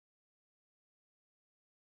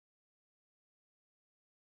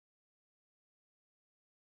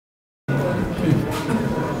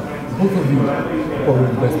both of you are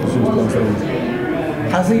in the best positions to answer this.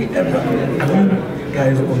 Have you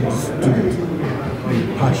guys understood the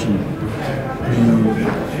passion,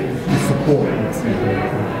 the support,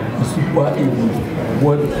 the super able,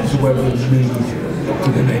 what Super Eagles means to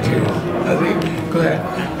the Nigerians? I think, because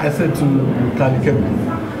I said to Kali Kevin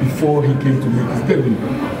before he came to make his debut,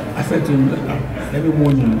 I said to him, let me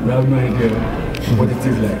warn you, we have no idea what it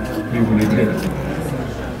is like playing for Nigeria.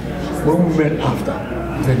 When we met after,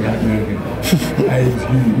 he said he had no idea. I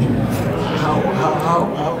huge. How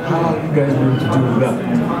are you guys going to deal with that?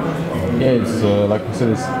 Yeah, it's like I said,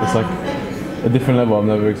 it's like a different level. I've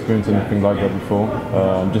never experienced anything like that before.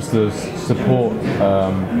 Just the support,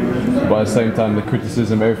 but at the same time the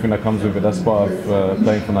criticism, everything that comes with it. That's part of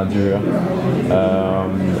playing for Nigeria.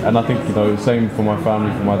 And I think, you know, same for my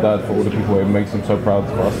family, for my dad, for all the people. It makes them so proud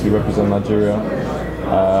for us to represent Nigeria.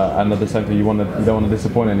 And at the same time, you don't want to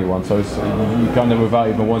disappoint anyone. So you kind of, without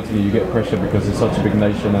even wanting it, you get pressure because it's such a big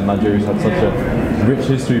nation and Nigeria's had such a rich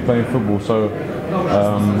history playing football. So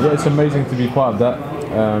yeah, it's amazing to be part of that.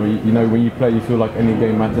 You know, when you play, you feel like any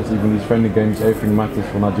game matters, even these friendly games, everything matters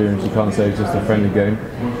for Nigerians. You can't say it's just a friendly game.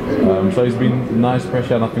 So it's been nice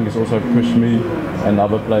pressure, and I think it's also pushed me and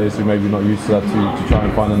other players who maybe not used to that to try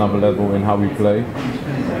and find another level in how we play.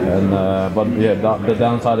 And but yeah, the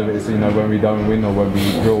downside of it is, you know, when we don't win or when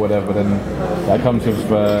we draw whatever, then that comes with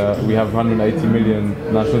we have 180 million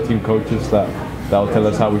national team coaches that'll tell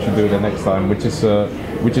us how we should do it the next time, which is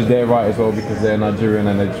their right as well, because they're Nigerian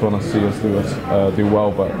and they just want to see us do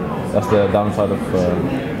well. But that's the downside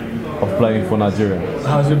of playing for Nigeria.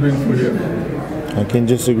 How's it been for you? I can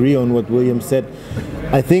just agree on what William said.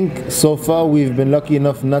 I think so far we've been lucky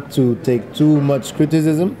enough not to take too much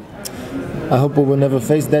criticism. I hope we will never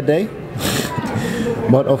face that day.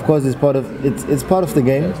 But of course, it's part of the game. Yeah, it's part of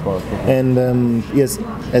football. And yes,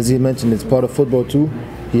 as you mentioned, it's part of football too.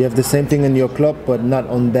 You have the same thing in your club, but not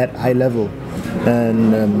on that high level.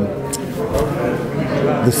 And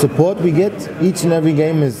the support we get each and every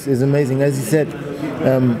game is amazing. As you said,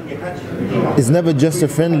 it's never just a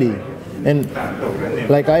friendly. And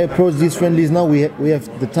like I approach these friendlies now, we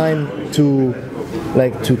have the time to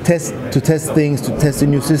test things, to test a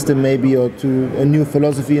new system maybe, or to a new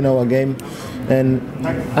philosophy in our game. And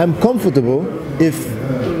I'm comfortable if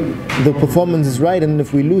the performance is right, and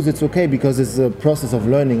if we lose, it's okay, because it's a process of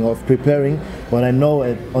learning, of preparing. But I know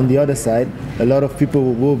on the other side, a lot of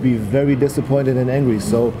people will be very disappointed and angry.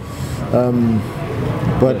 So,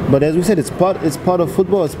 but as we said, it's part of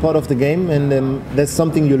football, it's part of the game, and that's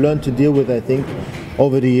something you learn to deal with, I think,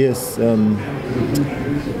 over the years.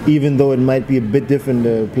 Even though it might be a bit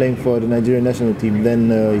different playing for the Nigerian national team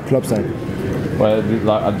than club side. Well,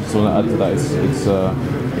 like, I just want to add to that.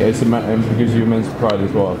 It gives you immense pride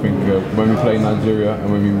as well. I think when we play in Nigeria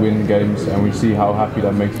and when we win games and we see how happy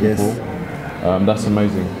that makes people, that's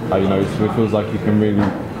amazing. You know, it feels like you can really,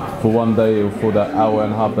 for one day or for that hour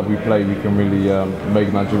and a half that we play, we can really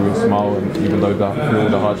make Nigeria smile. And even though through all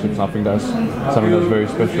the hardships, I think that's something that's very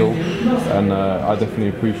special, and I definitely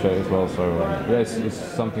appreciate it as well. So yeah, it's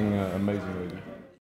something amazing.